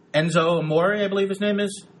Enzo Amore, I believe his name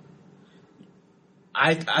is,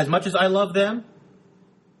 as much as I love them,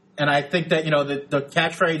 and I think that the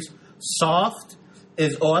catchphrase "soft"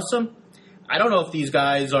 is awesome. I don't know if these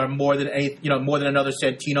guys are more than another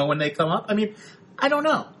Santino when they come up. I don't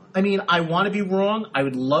know. I want to be wrong. I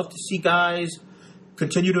would love to see guys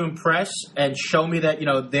continue to impress and show me that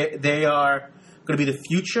they are going to be the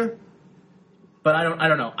future. But I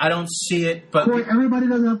don't know. I don't see it. But Corey, everybody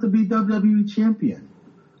doesn't have to be WWE champion.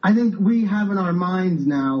 I think we have in our minds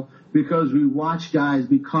now, because we watch guys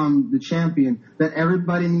become the champion, that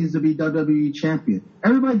everybody needs to be WWE champion.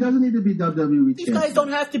 Everybody doesn't need to be WWE These champion. guys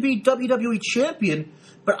don't have to be WWE champion,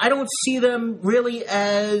 but I don't see them really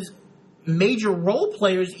as major role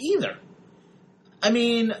players either. I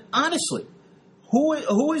mean, honestly, who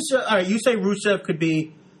is? All right, you say Rusev could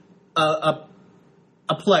be a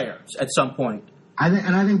player at some point. I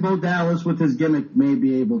think Bo Dallas with his gimmick may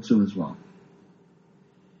be able to as well.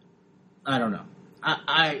 I don't know.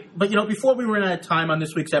 But before we run out of time on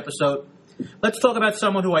this week's episode, let's talk about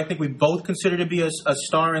someone who I think we both consider to be a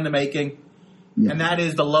star in the making, and that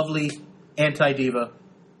is the lovely anti-diva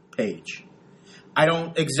Paige. I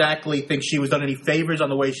don't exactly think she was done any favors on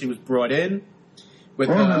the way she was brought in. With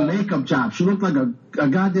her makeup job. She looked like a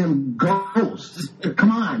goddamn ghost.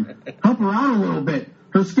 Come on. Help her out a little bit.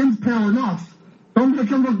 Her skin's pale enough. Don't make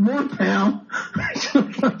her look more pale. She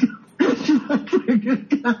looks like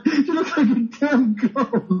a damn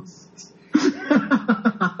ghost.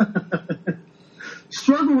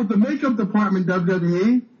 Struggle with the makeup department,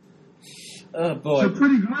 WWE. Oh, boy. She's a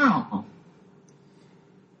pretty girl.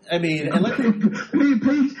 I mean,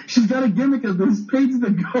 Paige, she's got a gimmick of this. Paige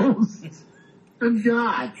the ghost. Good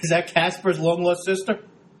God. Is that Casper's long-lost sister?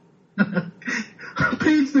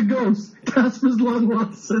 Paige the ghost. Casper's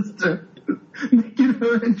long-lost sister. Making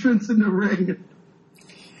her entrance in the ring.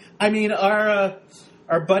 I mean, our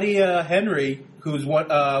buddy Henry, who's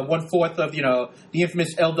one-fourth of, the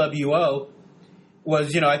infamous LWO,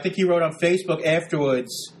 was, I think he wrote on Facebook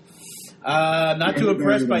afterwards, not too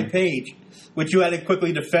impressed by Paige, which you had to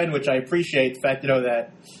quickly defend, which I appreciate, the fact, that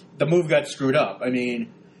the move got screwed up. I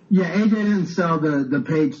mean... Yeah, AJ didn't sell the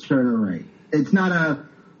Paige Turner right. It's not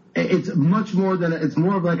it's much more than, it's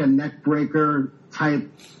more of like a neck breaker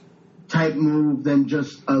type move than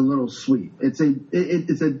just a little sweep. It's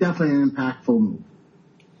definitely an impactful move.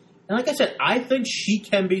 And like I said, I think she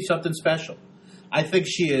can be something special. I think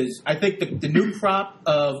she is. I think the new crop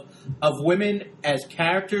of women as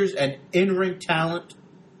characters and in-ring talent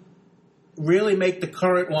really make the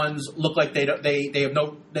current ones look like they have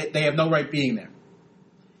no right being there.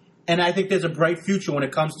 And I think there's a bright future when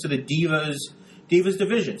it comes to the Divas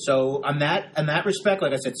division. So in that respect,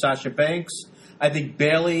 like I said, Sasha Banks, I think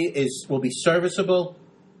Bayley will be serviceable.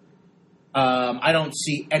 I don't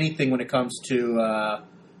see anything when it comes to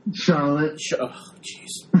Charlotte. Oh,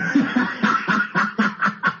 jeez.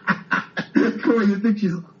 Corey, you think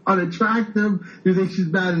she's unattractive? You think she's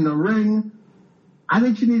bad in the ring? I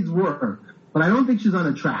think she needs work, but I don't think she's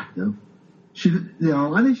unattractive.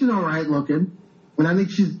 I think she's all right looking. And I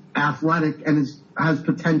think she's athletic and has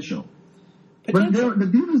potential. But the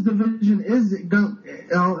Divas division is,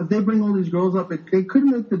 if they bring all these girls up, it could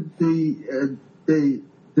make the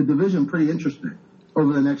division pretty interesting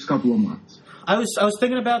over the next couple of months. I was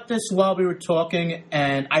thinking about this while we were talking,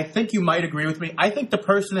 and I think you might agree with me. I think the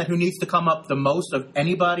person who needs to come up the most of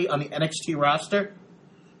anybody on the NXT roster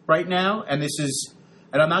right now, and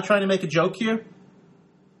I'm not trying to make a joke here,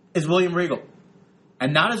 is William Regal.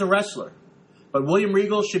 And not as a wrestler. But William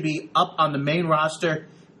Regal should be up on the main roster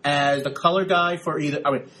as the color guy for either.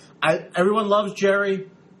 Everyone loves Jerry,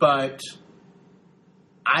 but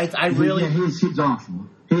I really he's awful.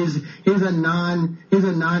 He's a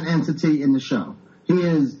non-entity in the show. He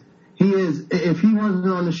is. If he wasn't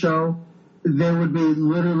on the show, there would be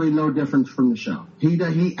literally no difference from the show. He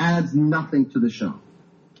adds nothing to the show.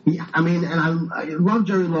 I love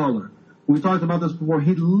Jerry Lawler. We talked about this before.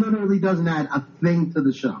 He literally doesn't add a thing to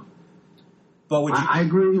the show. But I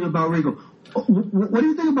agree with you about Regal. What do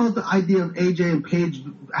you think about the idea of AJ and Paige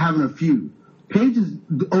having a feud? Paige is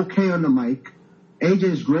okay on the mic. AJ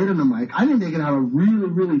is great on the mic. I think they could have a really,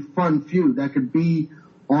 really fun feud that could be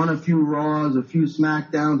on a few Raws, a few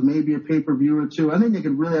SmackDowns, maybe a pay-per-view or two. I think they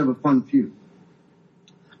could really have a fun feud.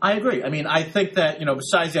 I agree. I mean, I think that,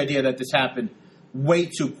 besides the idea that this happened way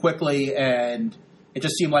too quickly and it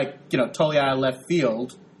just seemed like, totally out of left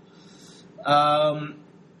field,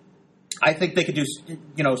 I think they could do,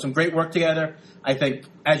 some great work together. I think,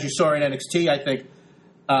 as you saw in NXT, I think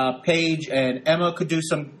Paige and Emma could do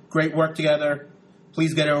some great work together.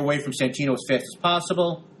 Please get her away from Santino as fast as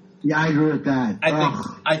possible. Yeah, I agree with that.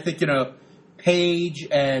 I think Paige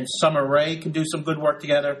and Summer Rae can do some good work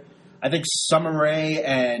together. I think Summer Rae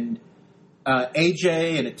and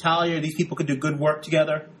AJ and Natalya, these people could do good work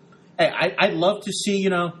together. Hey, I'd love to see,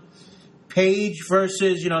 Paige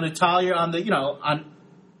versus, Natalya on the,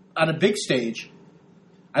 on a big stage.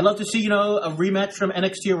 I'd love to see, a rematch from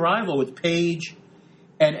NXT Arrival with Paige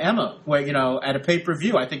and Emma, where, at a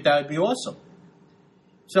pay-per-view. I think that would be awesome.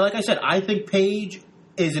 So, like I said, I think Paige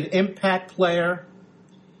is an impact player,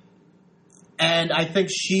 And I think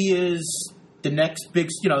she is the next big,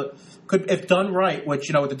 if done right, which,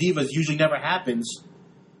 with the Divas usually never happens,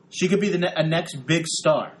 she could be a next big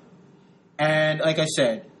star. And like I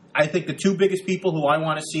said, I think the two biggest people who I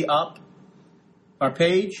want to see up are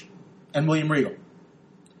Paige and William Regal.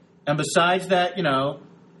 And besides that,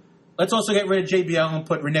 let's also get rid of JBL and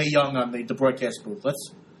put Renee Young on the broadcast booth.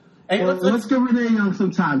 Let's give Renee Young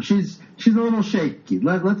some time. She's a little shaky.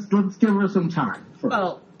 Let's give her some time.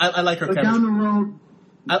 Well, I like her chemistry. Down the road,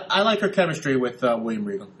 I like her chemistry with William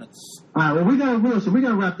Regal. All right. Well, we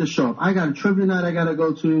gotta wrap this show up. I got a trivia night I gotta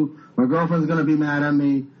go to. My girlfriend's gonna be mad at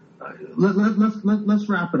me. Let's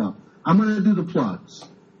wrap it up. I'm gonna do the plugs.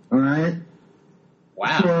 All right.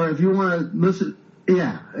 Wow. So if you want to listen,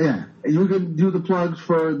 yeah, you can do the plugs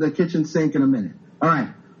for the kitchen sink in a minute. All right.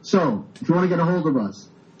 So if you want to get a hold of us,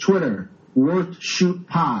 Twitter, Worth Shoot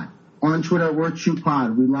Pod. On Twitter, Worth Shoot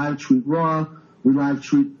Pod. We live tweet Raw. We live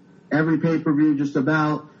tweet every pay-per-view just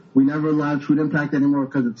about. We never live tweet Impact anymore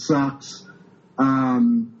because it sucks.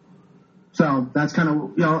 So that's kind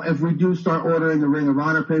of, if we do start ordering the Ring of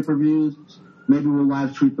Honor pay-per-views, maybe we'll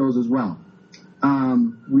live tweet those as well. We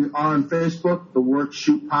are on Facebook, the Worth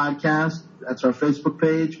Shoot Podcast. That's our Facebook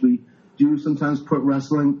page. We do sometimes put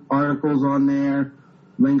wrestling articles on there,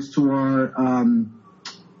 links to our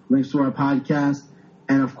podcast.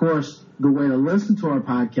 And of course, the way to listen to our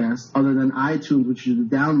podcast, other than iTunes, which is to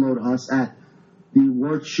download us at the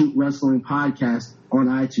Worth Shoot Wrestling Podcast on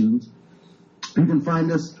iTunes. You can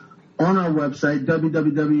find us on our website,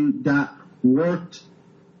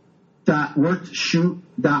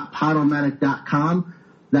 www.worthshoot.podomatic.com.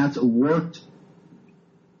 That's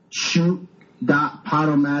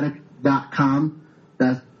worthshoot.podomatic.com.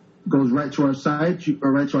 That goes right to our site,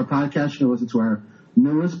 or right to our podcast. You can listen to our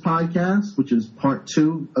newest podcast, which is part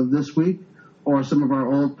 2 of this week, or some of our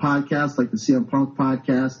old podcasts, like the CM Punk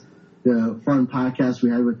podcast, the fun podcast we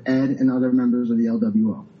had with Ed and other members of the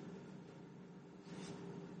LWO.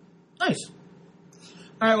 Nice.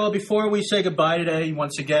 All right, well, before we say goodbye today,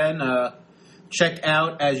 once again, check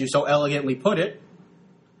out, as you so elegantly put it,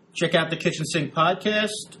 check out the Kitchen Sink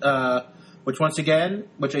podcast, which I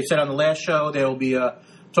said on the last show, they'll be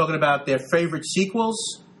talking about their favorite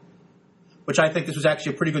sequels, which I think this was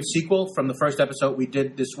actually a pretty good sequel from the first episode we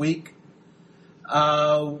did this week.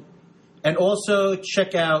 And also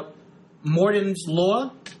check out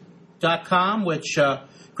mortonslaw.com, which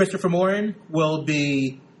Christopher Morton will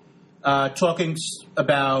be talking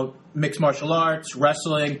about mixed martial arts,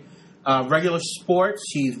 wrestling, regular sports.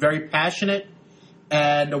 He's very passionate,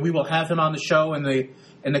 and we will have him on the show in the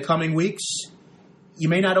coming weeks. You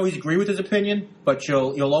may not always agree with his opinion, but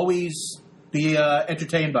you'll always be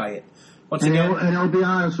entertained by it. Once again, and I'll be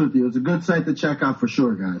honest with you, it's a good site to check out for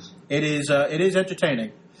sure, guys. It is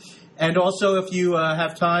entertaining. And also, if you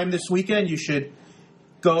have time this weekend, you should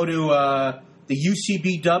go to the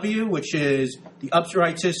UCBW, which is the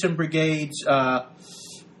Upright Citizen Brigade's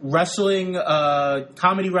wrestling,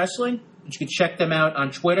 comedy wrestling. You can check them out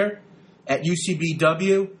on Twitter at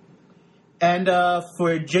UCBW. And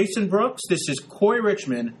for Jason Brooks, this is Corey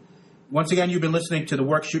Richmond. Once again, you've been listening to the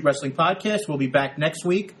Work Shoot Wrestling Podcast. We'll be back next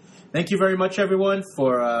week. Thank you very much, everyone,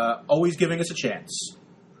 for always giving us a chance.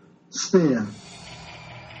 See ya.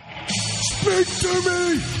 Speak to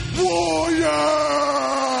me, warrior!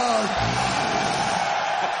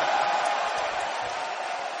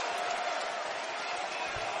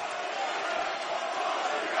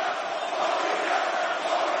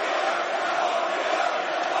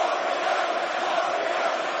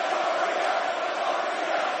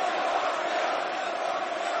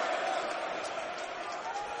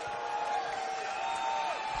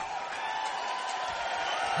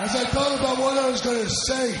 As I thought about what I was going to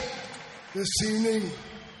say this evening,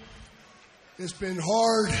 it's been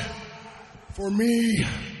hard for me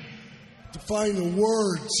to find the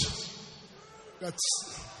words.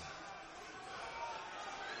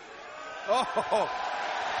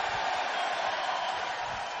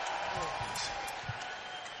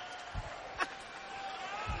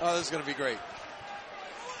 Oh, this is going to be great.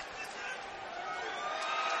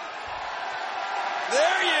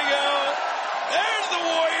 There you go. There's the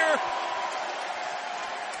warrior.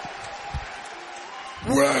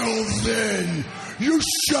 Well then, you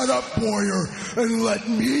shut up, warrior, and let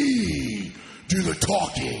me do the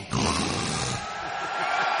talking.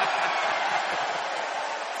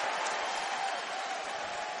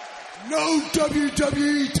 No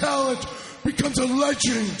WWE talent becomes a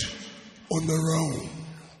legend on their own.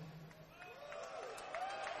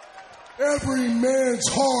 Every man's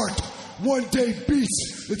heart one day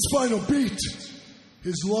beats its final beat.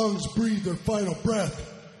 His lungs breathe their final breath.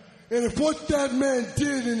 And if what that man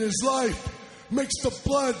did in his life makes the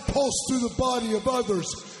blood pulse through the body of others.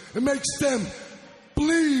 It makes them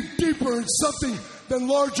believe deeper in something than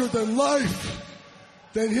larger than life.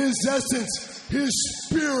 Then his essence, his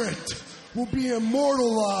spirit, will be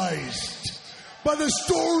immortalized by the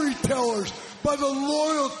storytellers, by the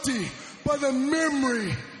loyalty, by the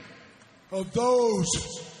memory of those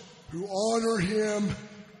who honor him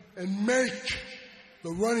and make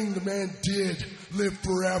the running the man did live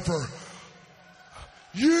forever.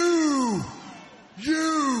 You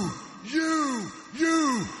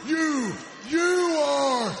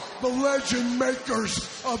are the legend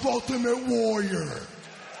makers of Ultimate Warrior.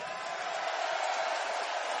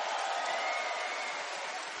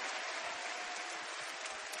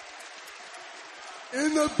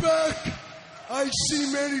 In the back, I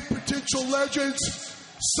see many potential legends,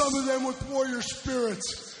 some of them with warrior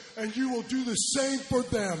spirits, and you will do the same for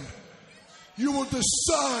them. You will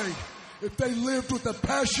decide if they lived with a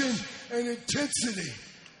passion and intensity,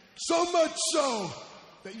 so much so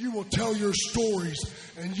that you will tell your stories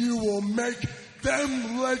and you will make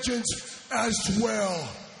them legends as well.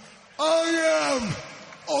 I am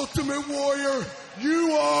Ultimate Warrior.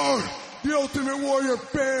 You are the Ultimate Warrior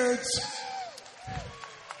fans.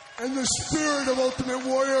 And the spirit of Ultimate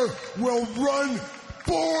Warrior will run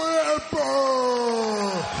forever.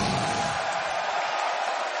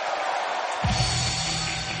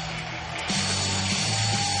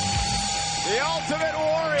 The Ultimate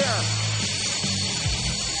Warrior,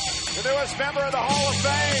 the newest member of the Hall of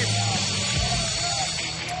Fame.